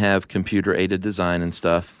 you didn't have computer-aided design and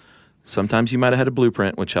stuff. Sometimes you might have had a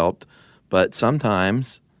blueprint, which helped, but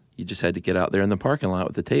sometimes you just had to get out there in the parking lot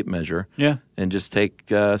with a tape measure and just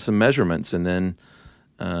take some measurements and then,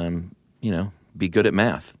 be good at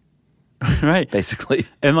math. Right. Basically.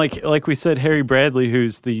 And like we said, Harry Bradley,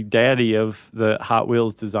 who's the daddy of the Hot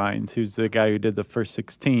Wheels designs, who's the guy who did the first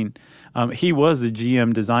 16, he was a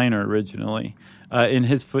GM designer originally. In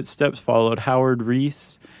his footsteps followed Howard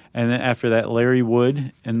Reese, and then after that, Larry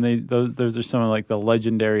Wood. And those are some of like the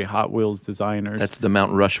legendary Hot Wheels designers. That's the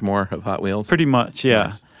Mount Rushmore of Hot Wheels? Pretty much,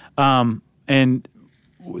 yeah. Nice.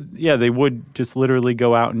 They would just literally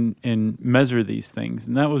go out and measure these things.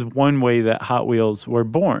 And that was one way that Hot Wheels were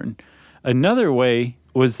born. Another way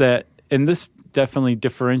was that, and this definitely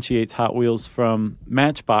differentiates Hot Wheels from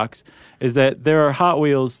Matchbox, is that there are Hot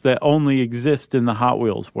Wheels that only exist in the Hot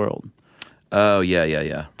Wheels world. Oh,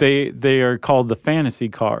 yeah. They are called the fantasy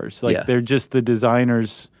cars. They're just the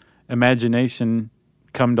designer's imagination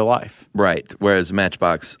come to life. Right. Whereas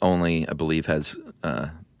Matchbox only, I believe, has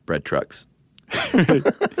bread trucks.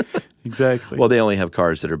 Exactly. Well, they only have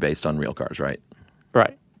cars that are based on real cars, right?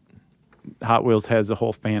 Right. Hot Wheels has a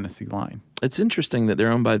whole fantasy line. It's interesting that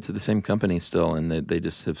they're owned by the same company still, and they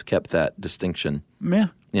just have kept that distinction. Yeah.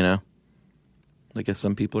 I guess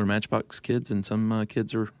some people are Matchbox kids and some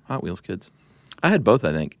kids are Hot Wheels kids. I had both,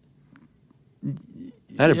 I think.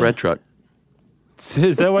 I had a bread truck.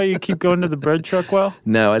 Is that why you keep going to the bread truck well?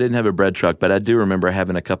 No, I didn't have a bread truck, but I do remember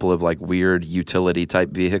having a couple of weird utility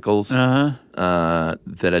type vehicles that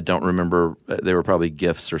I don't remember. They were probably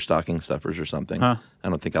gifts or stocking stuffers or something. I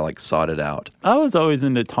don't think I sought it out. I was always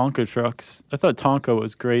into Tonka trucks. I thought Tonka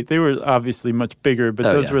was great. They were obviously much bigger, but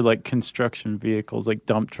those were like construction vehicles, like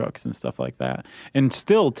dump trucks and stuff like that. And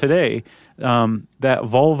still today, that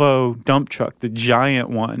Volvo dump truck, the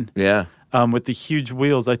giant one. Yeah. With the huge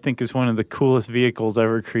wheels, I think is one of the coolest vehicles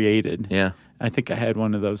ever created. Yeah. I think I had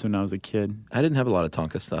one of those when I was a kid. I didn't have a lot of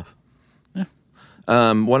Tonka stuff. Yeah.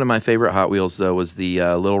 One of my favorite Hot Wheels, though, was the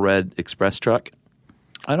Little Red Express truck.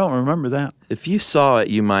 I don't remember that. If you saw it,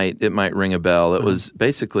 it might ring a bell. It was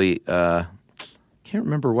basically, can't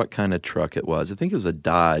remember what kind of truck it was. I think it was a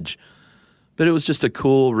Dodge. But it was just a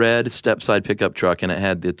cool red step-side pickup truck, and it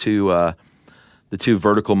had the two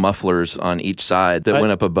vertical mufflers on each side that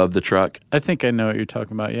went up above the truck. I think I know what you're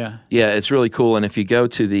talking about, yeah. Yeah, it's really cool. And if you go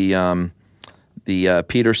to the the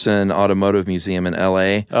Peterson Automotive Museum in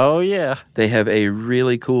L.A. Oh, yeah. They have a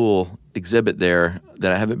really cool exhibit there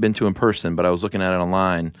that I haven't been to in person, but I was looking at it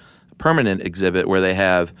online. A permanent exhibit where they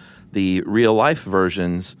have the real-life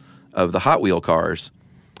versions of the Hot Wheel cars.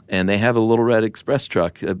 And they have a little red express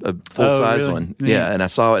truck, a full-size really? one. Yeah. And I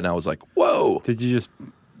saw it, and I was like, whoa. Did you just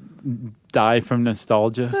die from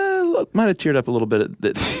nostalgia? Look, might have teared up a little bit at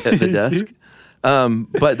the desk.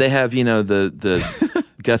 But they have, the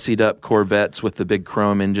gussied-up Corvettes with the big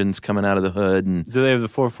chrome engines coming out of the hood. And do they have the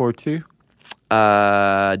 442?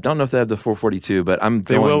 I don't know if they have the 442, but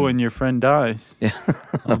They will when your friend dies. Yeah.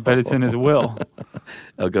 I bet it's in his will.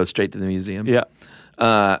 It'll go straight to the museum. Yeah.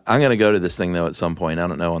 I'm going to go to this thing, though, at some point. I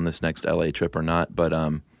don't know on this next L.A. trip or not, but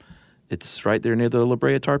it's right there near the La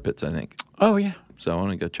Brea Tar Pits, I think. Oh, yeah. So I want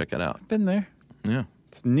to go check it out. Been there. Yeah.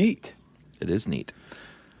 It's neat. It is neat.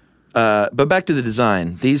 But back to the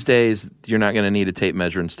design. These days, you're not going to need a tape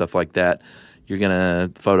measure and stuff like that. You're going to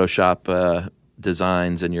Photoshop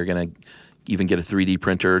designs, and you're going to even get a 3D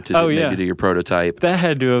printer to maybe do your prototype. That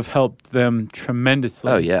had to have helped them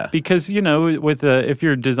tremendously. Oh, yeah. Because, with if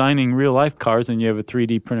you're designing real-life cars and you have a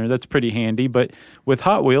 3D printer, that's pretty handy. But with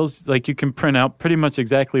Hot Wheels, you can print out pretty much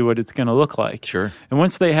exactly what it's going to look like. Sure. And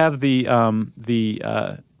once they have the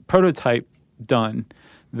prototype done,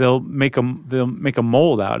 they'll make a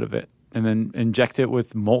mold out of it and then inject it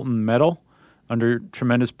with molten metal under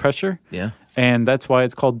tremendous pressure. Yeah. And that's why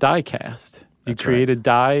it's called die cast. You That's create right. a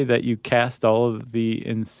die that you cast all of the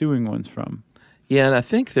ensuing ones from. Yeah, and I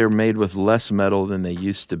think they're made with less metal than they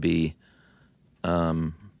used to be,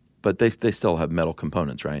 but they still have metal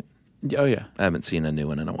components, right? Oh, yeah. I haven't seen a new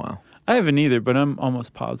one in a while. I haven't either, but I'm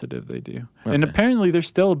almost positive they do. Okay. And apparently they're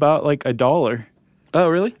still about $1. Oh,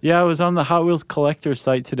 really? Yeah, I was on the Hot Wheels collector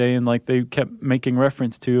site today, and they kept making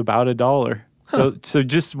reference to about $1. Huh. So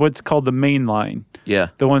just what's called the main line. Yeah.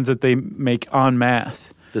 The ones that they make en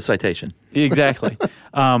masse. The Citation. Exactly.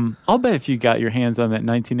 I'll bet if you got your hands on that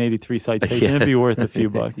 1983 Citation, it'd be worth a few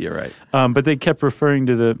bucks. You're right. But they kept referring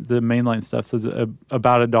to the mainline stuff, so it's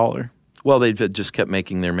about $1. Well, they've just kept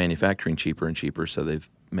making their manufacturing cheaper and cheaper, so they've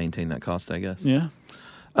maintained that cost, I guess. Yeah.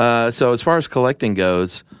 So as far as collecting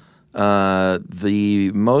goes,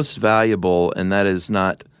 the most valuable, and that is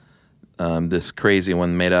not this crazy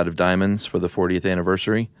one made out of diamonds for the 40th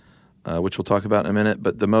anniversary, which we'll talk about in a minute,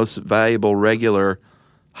 but the most valuable regular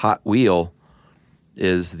Hot Wheel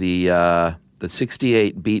is the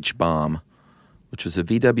 68 Beach Bomb, which was a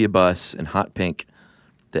VW bus in hot pink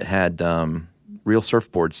that had real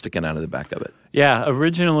surfboards sticking out of the back of it. Yeah,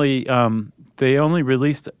 originally they only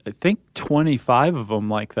released, I think, 25 of them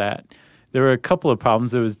like that. There were a couple of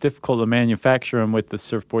problems. It was difficult to manufacture them with the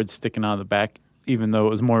surfboards sticking out of the back, even though it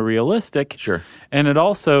was more realistic. Sure. And it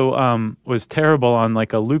also was terrible on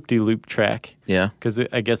a loop-de-loop track. Yeah. Because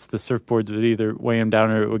I guess the surfboards would either weigh them down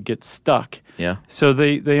or it would get stuck. Yeah. So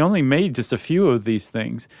they only made just a few of these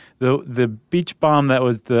things. The Beach Bomb that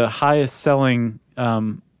was the highest selling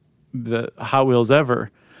the Hot Wheels ever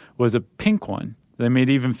was a pink one. They made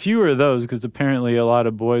even fewer of those because apparently a lot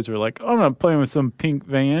of boys were like, I'm not playing with some pink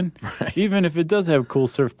van, even if it does have cool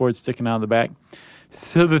surfboards sticking out of the back.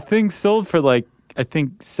 So the thing sold for I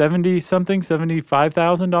think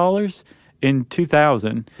 $75,000 in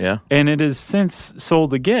 2000. Yeah. And it has since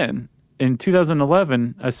sold again. In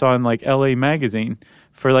 2011, I saw in LA Magazine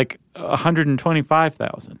for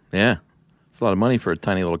 $125,000. Yeah. It's a lot of money for a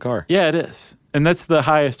tiny little car. Yeah, it is. And that's the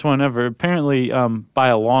highest one ever. Apparently by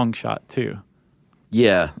a long shot, too.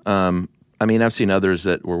 Yeah. I mean, I've seen others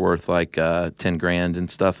that were worth $10,000 and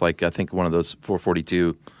stuff. I think one of those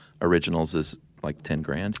 442 originals is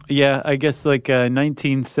 $10,000. Yeah, I guess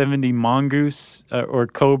 1970 Mongoose or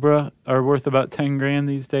Cobra are worth about $10,000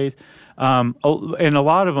 these days. And a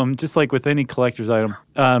lot of them, just like with any collector's item,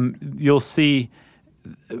 you'll see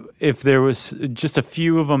if there was just a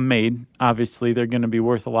few of them made, obviously they're going to be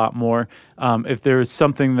worth a lot more. If there was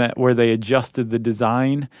something where they adjusted the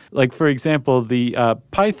design, for example, the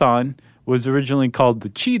Python was originally called the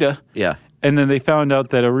Cheetah. Yeah. And then they found out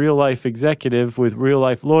that a real-life executive with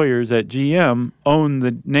real-life lawyers at GM owned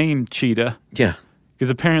the name Cheetah. Yeah. Because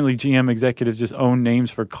apparently GM executives just own names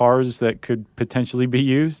for cars that could potentially be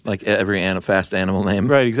used. Like every fast animal name.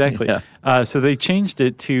 Right, exactly. Yeah. So they changed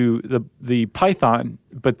it to the Python,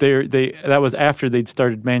 but that was after they'd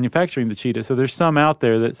started manufacturing the Cheetah. So there's some out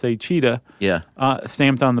there that say Cheetah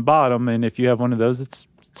stamped on the bottom, and if you have one of those, it's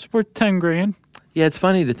worth $10,000. Yeah, it's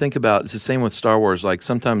funny to think about. It's the same with Star Wars.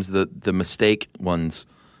 Sometimes the mistake ones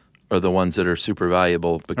are the ones that are super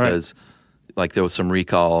valuable because like there was some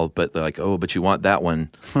recall, but they're like, oh, but you want that one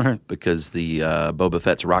because the Boba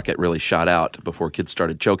Fett's rocket really shot out before kids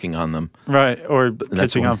started choking on them. Right, or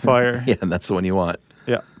catching on fire. Yeah, and that's the one you want.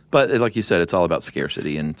 Yeah. But like you said, it's all about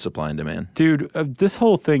scarcity and supply and demand. Dude, this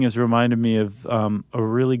whole thing has reminded me of a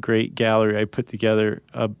really great gallery I put together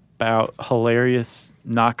about hilarious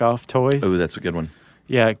knockoff toys. Oh, that's a good one.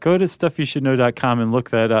 Yeah, go to stuffyoushouldknow.com and look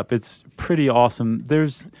that up. It's pretty awesome.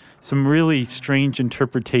 There's some really strange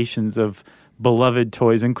interpretations of beloved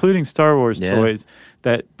toys, including Star Wars toys,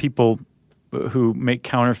 that people who make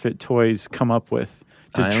counterfeit toys come up with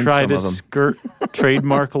to try to skirt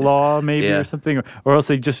trademark law maybe or something, or else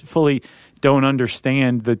they just fully don't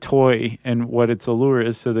understand the toy and what its allure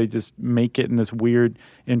is, so they just make it in this weird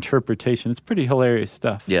interpretation. It's pretty hilarious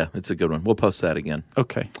stuff. Yeah, it's a good one. We'll post that again.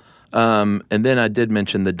 Okay. And then I did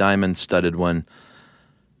mention the diamond-studded one.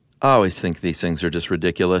 I always think these things are just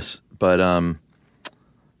ridiculous, but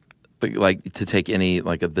like to take any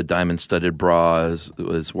like the diamond-studded bra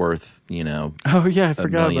is worth oh yeah, I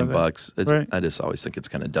forgot $1 million. Right. I just always think it's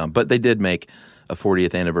kind of dumb. But they did make a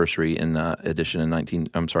 40th anniversary edition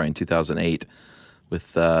in 2008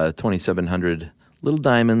 with 2,700 little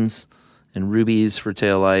diamonds and rubies for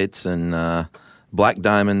taillights and black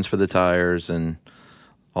diamonds for the tires and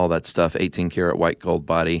all that stuff. 18-karat white gold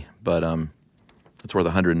body, but it's worth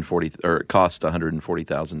it cost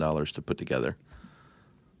 $140,000 to put together.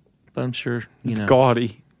 But I'm sure it's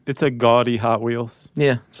gaudy. It's a gaudy Hot Wheels.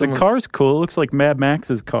 Yeah, the car's cool. It looks like Mad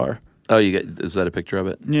Max's car. Oh, is that a picture of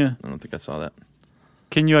it? Yeah, I don't think I saw that.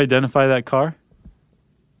 Can you identify that car?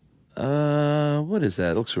 What is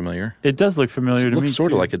that? It looks familiar. It does look familiar to me. It looks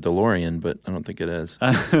sort of like a DeLorean, but I don't think it is.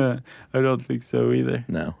 I don't think so either.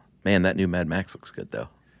 No, man, that new Mad Max looks good though.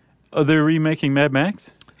 Oh, they're remaking Mad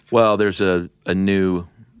Max? Well, there's a new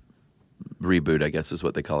reboot, I guess is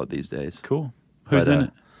what they call it these days. Cool. Who's in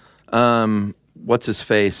it? What's his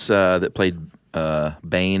face that played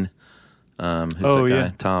Bane? Who's that guy? Yeah.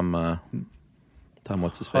 Tom,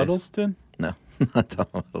 what's his face? Huddleston? No, not Tom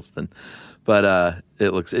Huddleston. But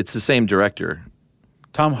it's the same director.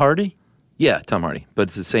 Tom Hardy? Yeah, Tom Hardy. But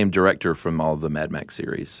it's the same director from all the Mad Max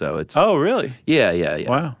series. So it's Oh, really? Yeah.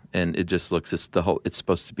 Wow. And it just looks it's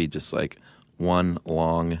supposed to be just like one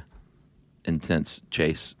long, intense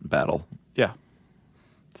chase battle. Yeah.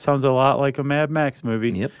 Sounds a lot like a Mad Max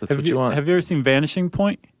movie. Yep, that's what you want. Have you ever seen Vanishing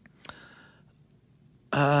Point?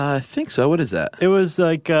 I think so. What is that? It was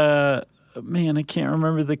like, man, I can't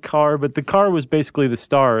remember the car, but the car was basically the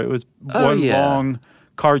star. It was one long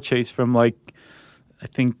car chase from I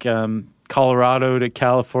think Colorado to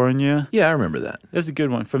California. Yeah, I remember that. That's a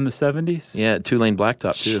good one from the 70s. Yeah, Two-Lane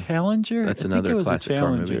Blacktop too. Challenger? That's I another think it was classic a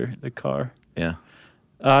Challenger, car movie. The car. Yeah.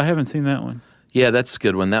 I haven't seen that one. Yeah, that's a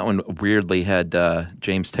good one. That one weirdly had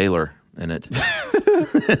James Taylor in it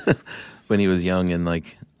when he was young and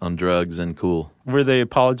on drugs and cool. Were they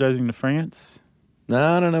apologizing to France?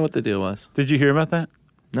 No, I don't know what the deal was. Did you hear about that?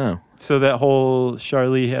 No. So that whole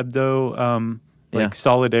Charlie Hebdo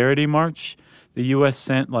solidarity march, the U.S.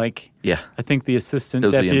 sent I think the assistant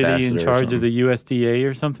deputy in charge of the USDA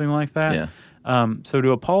or something like that. Yeah. So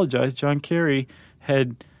to apologize, John Kerry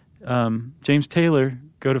had James Taylor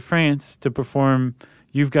go to France to perform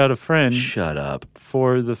 "You've Got a Friend." Shut up.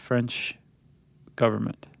 For the French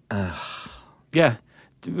government. Yeah.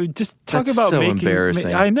 Just talk about so making.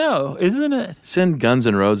 Embarrassing. I know, isn't it? Send Guns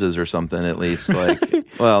N' Roses or something at least.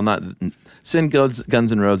 Well, not send Guns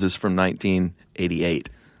N' Roses from 1988.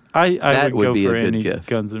 I would go be for a good any gift.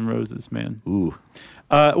 Guns N' Roses, man. Ooh.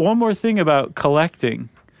 One more thing about collecting.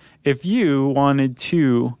 If you wanted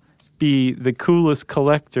to be the coolest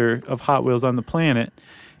collector of Hot Wheels on the planet,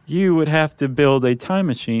 you would have to build a time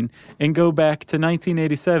machine and go back to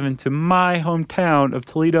 1987 to my hometown of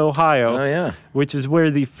Toledo, Ohio. Oh, yeah. Which is where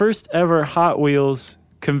the first ever Hot Wheels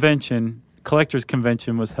convention, collector's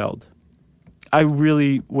convention, was held. I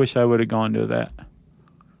really wish I would have gone to that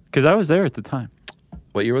because I was there at the time.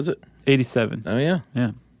 What year was it? 87. Oh, yeah?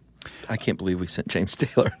 Yeah. I can't believe we sent James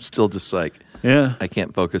Taylor. I'm still just I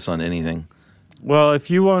can't focus on anything. Well, if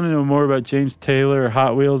you want to know more about James Taylor or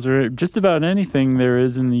Hot Wheels or just about anything there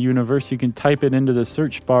is in the universe, you can type it into the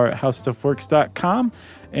search bar at howstuffworks.com.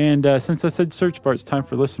 And since I said search bar, it's time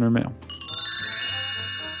for listener mail.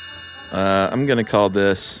 I'm going to call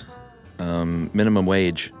this minimum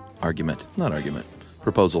wage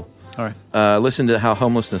proposal. All right. Listened to How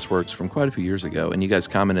Homelessness Works from quite a few years ago, and you guys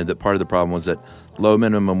commented that part of the problem was that low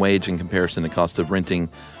minimum wage in comparison to the cost of renting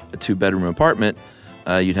a 2-bedroom apartment,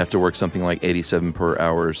 you'd have to work something like 87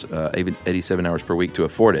 hours per week to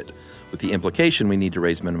afford it, with the implication we need to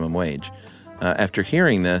raise minimum wage. After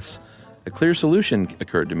hearing this, A clear solution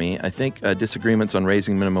occurred to me. I think disagreements on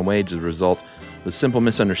raising minimum wage is a result of a simple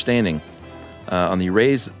misunderstanding. On the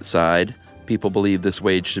raise side, people believe this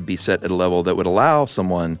wage should be set at a level that would allow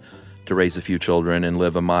someone to raise a few children and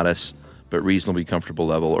live a modest but reasonably comfortable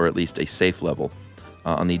level, or at least a safe level.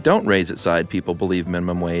 On the don't raise it side, people believe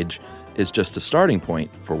minimum wage is just a starting point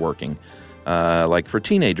for working, like for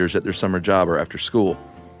teenagers at their summer job or after school.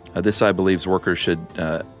 This side believes workers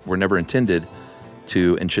were never intended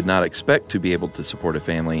to and should not expect to be able to support a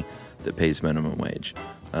family that pays minimum wage.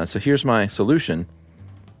 So here's my solution.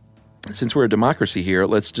 Since we're a democracy here,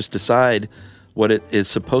 let's just decide what it is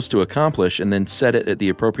supposed to accomplish and then set it at the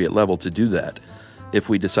appropriate level to do that. If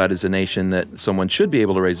we decide as a nation that someone should be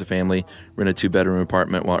able to raise a family, rent a 2-bedroom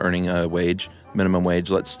apartment while earning a minimum wage,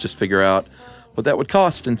 let's just figure out what that would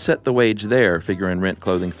cost and set the wage there, figure in rent,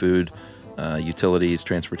 clothing, food, utilities,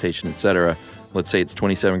 transportation, etc. Let's say it's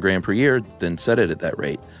 $27,000 per year, then set it at that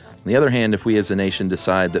rate. On the other hand, if we as a nation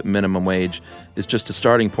decide that minimum wage is just a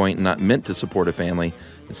starting point and not meant to support a family,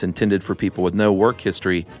 it's intended for people with no work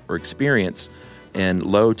history or experience and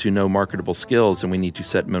low to no marketable skills, and we need to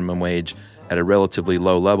set minimum wage at a relatively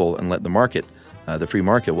low level and let the market, the free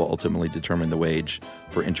market, will ultimately determine the wage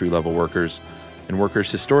for entry-level workers. And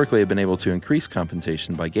workers historically have been able to increase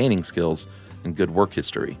compensation by gaining skills and good work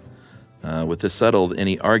history. With this settled,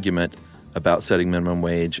 any argument about setting minimum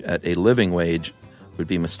wage at a living wage would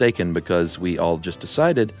be mistaken, because we all just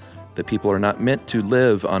decided that people are not meant to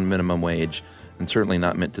live on minimum wage and certainly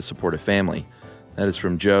not meant to support a family. That is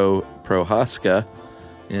from Joe Prohaska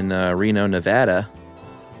in Reno, Nevada.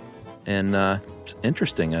 And it's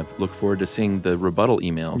interesting. I look forward to seeing the rebuttal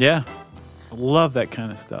emails. Yeah. I love that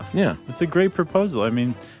kind of stuff. Yeah. It's a great proposal. I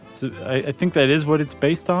mean, I think that is what it's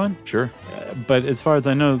based on. Sure. But as far as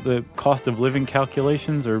I know, the cost of living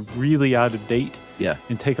calculations are really out of date. Yeah.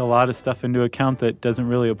 And take a lot of stuff into account that doesn't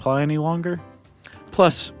really apply any longer.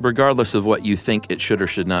 Plus, regardless of what you think it should or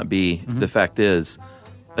should not be, the fact is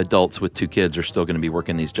adults with 2 kids are still going to be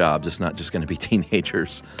working these jobs. It's not just going to be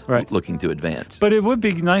teenagers looking to advance. But it would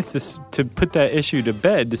be nice to put that issue to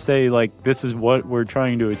bed, to say, like, this is what we're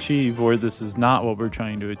trying to achieve, or this is not what we're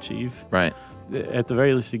trying to achieve. Right. At the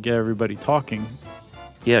very least, to get everybody talking.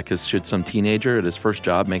 Yeah, because should some teenager at his first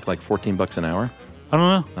job make like $14 an hour? I don't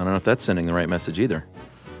know. I don't know if that's sending the right message either.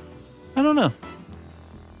 I don't know.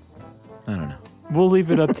 We'll leave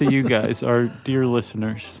it up to you guys, our dear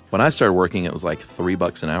listeners. When I started working, it was like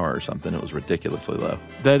 $3 an hour or something. It was ridiculously low.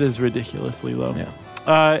 That is ridiculously low. Yeah.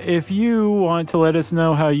 If you want to let us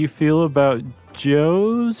know how you feel about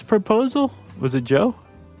Joe's proposal, was it Joe?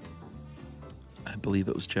 I believe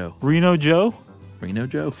it was Joe. Reno Joe? Reno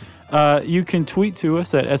Joe. You can tweet to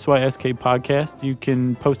us at SYSK Podcast. You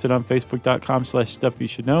can post it on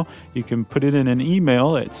Facebook.com/StuffYouShouldKnow. You can put it in an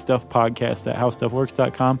email at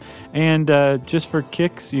StuffPodcast@HowStuffWorks.com. And just for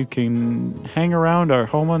kicks, you can hang around our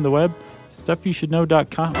home on the web,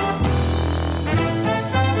 StuffYouShouldKnow.com.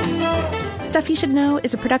 Stuff You Should Know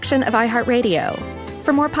is a production of iHeartRadio.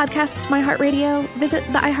 For more podcasts from iHeartRadio, visit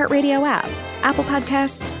the iHeartRadio app, Apple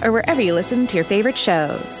Podcasts, or wherever you listen to your favorite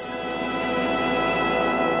shows.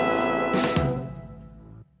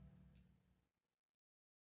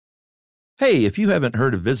 Hey, if you haven't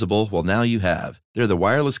heard of Visible, well, now you have. They're the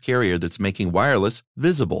wireless carrier that's making wireless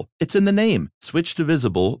visible. It's in the name. Switch to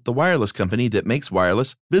Visible, the wireless company that makes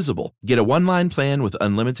wireless visible. Get a one-line plan with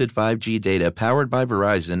unlimited 5G data powered by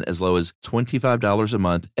Verizon as low as $25 a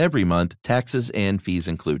month, every month, taxes and fees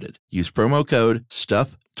included. Use promo code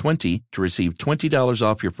STUFF20 to receive $20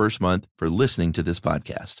 off your first month for listening to this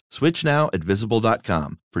podcast. Switch now at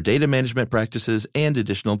Visible.com. For data management practices and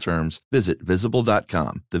additional terms, visit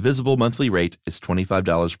Visible.com. The Visible monthly rate is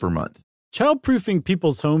 $25 per month. Childproofing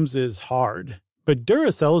people's homes is hard, but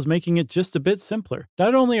Duracell is making it just a bit simpler.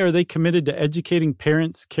 Not only are they committed to educating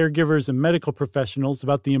parents, caregivers, and medical professionals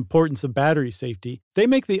about the importance of battery safety, they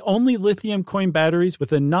make the only lithium coin batteries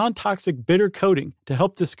with a non-toxic bitter coating to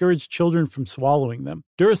help discourage children from swallowing them.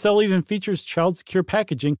 Duracell even features child-secure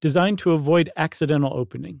packaging designed to avoid accidental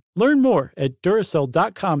opening. Learn more at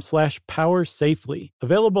Duracell.com/powersafely.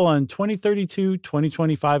 Available on 2032,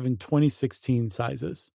 2025, and 2016 sizes.